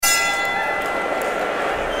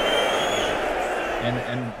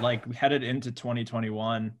And like headed into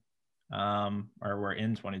 2021, or we're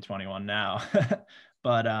in 2021 now,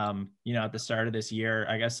 but at the start of this year,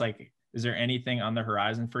 I guess, like, is there anything on the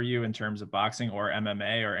horizon for you in terms of boxing or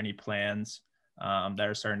MMA, or any plans that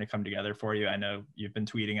are starting to come together for you? I know you've been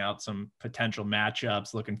tweeting out some potential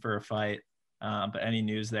matchups, looking for a fight, but any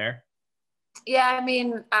news there? Yeah, I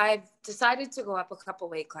mean, I've decided to go up a couple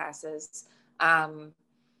weight classes.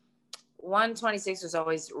 126 was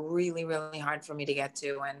always really, really hard for me to get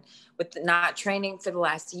to. And with not training for the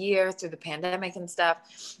last year through the pandemic and stuff,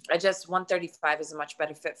 135 is a much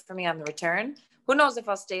better fit for me on the return. Who knows if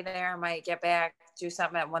I'll stay there? I might get back, do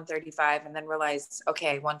something at 135, and then realize,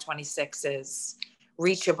 okay, 126 is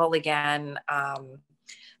reachable again.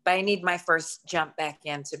 But I need my first jump back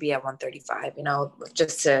in to be at 135,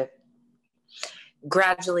 just to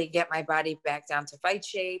gradually get my body back down to fight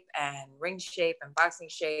shape and ring shape and boxing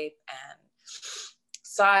shape and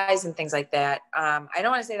size and things like that. I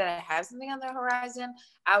don't want to say that I have something on the horizon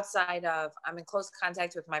outside of I'm in close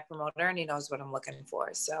contact with my promoter and he knows what I'm looking for.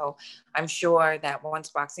 So I'm sure that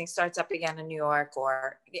once boxing starts up again in New York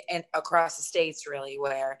or across the states, really,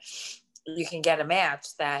 where you can get a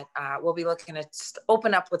match, that we'll be looking to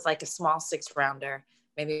open up with like a small 6-rounder,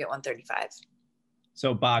 maybe at 135.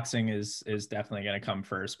 So boxing is definitely going to come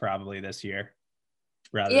first probably this year.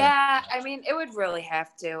 I mean, it would really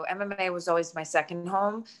have to. MMA was always my second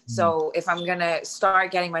home. So if I'm going to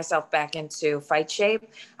start getting myself back into fight shape,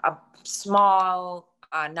 a small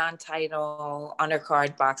non-title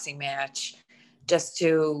undercard boxing match just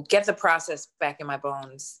to get the process back in my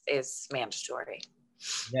bones is mandatory.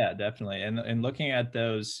 Yeah, definitely. And looking at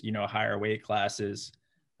those, higher weight classes,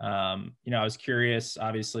 I was curious,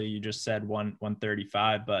 obviously you just said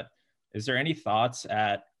 135, but is there any thoughts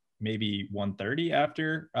at maybe 130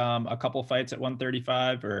 after a couple fights at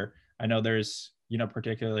 135? Or I know there's,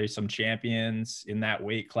 particularly some champions in that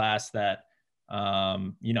weight class that,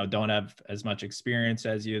 don't have as much experience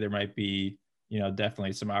as you. There might be,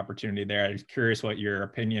 definitely some opportunity there. I was curious what your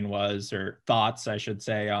opinion was, or thoughts, I should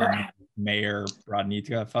say, on Mayer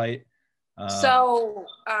Rodnicka fight.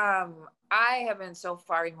 I have been so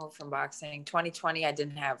far removed from boxing. 2020, I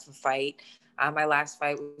didn't have a fight. My last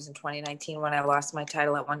fight was in 2019 when I lost my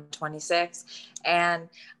title at 126. And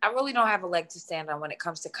I really don't have a leg to stand on when it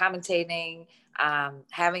comes to commentating,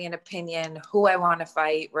 having an opinion, who I want to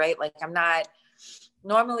fight, right? Like, I'm not,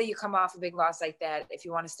 normally you come off a big loss like that. If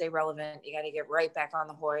you want to stay relevant, you got to get right back on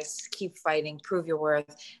the horse, keep fighting, prove your worth.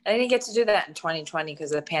 And I didn't get to do that in 2020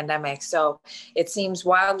 because of the pandemic. So it seems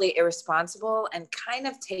wildly irresponsible and kind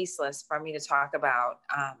of tasteless for me to talk about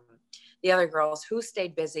the other girls who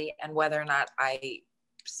stayed busy and whether or not I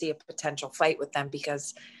see a potential fight with them,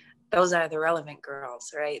 because those are the relevant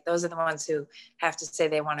girls, right? Those are the ones who have to say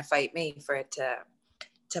they want to fight me for it to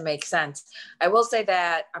make sense. I will say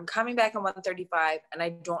that I'm coming back in 135 and I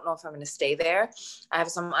don't know if I'm going to stay there. I have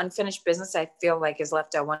some unfinished business I feel like is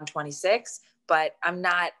left at 126, but I'm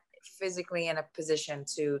not physically in a position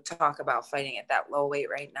to talk about fighting at that low weight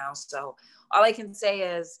right now. So all I can say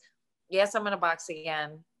is, yes, I'm going to box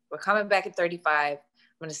again. We're coming back at 35. I'm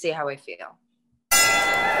going to see how I feel.